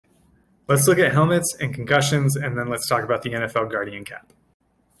Let's look at helmets and concussions, and then let's talk about the NFL Guardian Cap.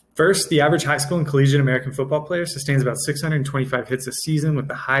 First, the average high school and collegiate American football player sustains about 625 hits a season, with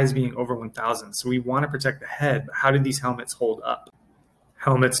the highs being over 1,000. So we want to protect the head, but how do these helmets hold up?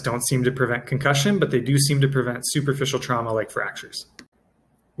 Helmets don't seem to prevent concussion, but they do seem to prevent superficial trauma like fractures.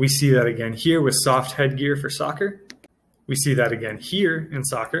 We see that again here with soft headgear for soccer. We see that again here in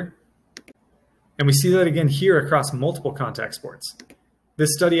soccer. And we see that again here across multiple contact sports.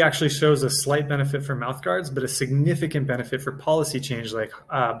 This study actually shows a slight benefit for mouth guards, but a significant benefit for policy change like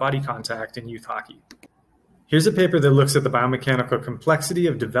body contact in youth hockey. Here's a paper that looks at the biomechanical complexity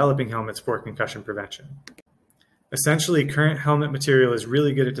of developing helmets for concussion prevention. Essentially, current helmet material is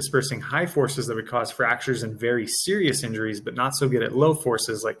really good at dispersing high forces that would cause fractures and very serious injuries, but not so good at low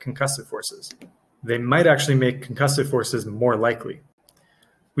forces like concussive forces. They might actually make concussive forces more likely.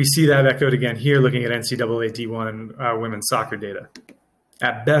 We see that echoed again here looking at NCAA D1 women's soccer data.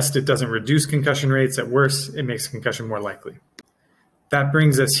 At best, it doesn't reduce concussion rates. At worst, it makes concussion more likely. That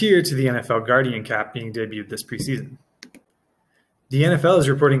brings us here to the NFL Guardian Cap being debuted this preseason. The NFL is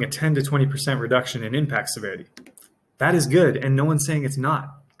reporting a 10 to 20% reduction in impact severity. That is good, and no one's saying it's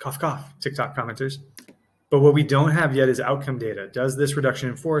not. Cough, cough, TikTok commenters. But what we don't have yet is outcome data. Does this reduction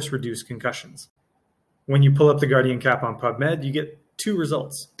in force reduce concussions? When you pull up the Guardian Cap on PubMed, you get two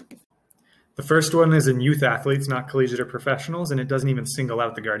results. The first one is in youth athletes, not collegiate or professionals, and it doesn't even single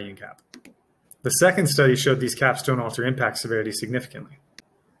out the Guardian Cap. The second study showed these caps don't alter impact severity significantly.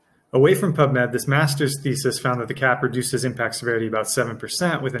 Away from PubMed, this master's thesis found that the cap reduces impact severity about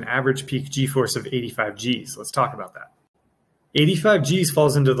 7% with an average peak G-force of 85 Gs. Let's talk about that. 85 Gs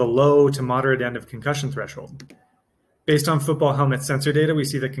falls into the low to moderate end of concussion threshold. Based on football helmet sensor data, we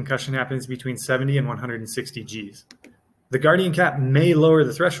see that concussion happens between 70 and 160 Gs. The Guardian Cap may lower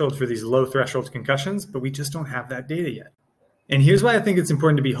the threshold for these low threshold concussions, but we just don't have that data yet. And here's why I think it's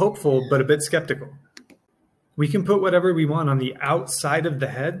important to be hopeful, but a bit skeptical. We can put whatever we want on the outside of the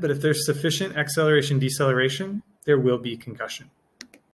head, but if there's sufficient acceleration deceleration, there will be concussion.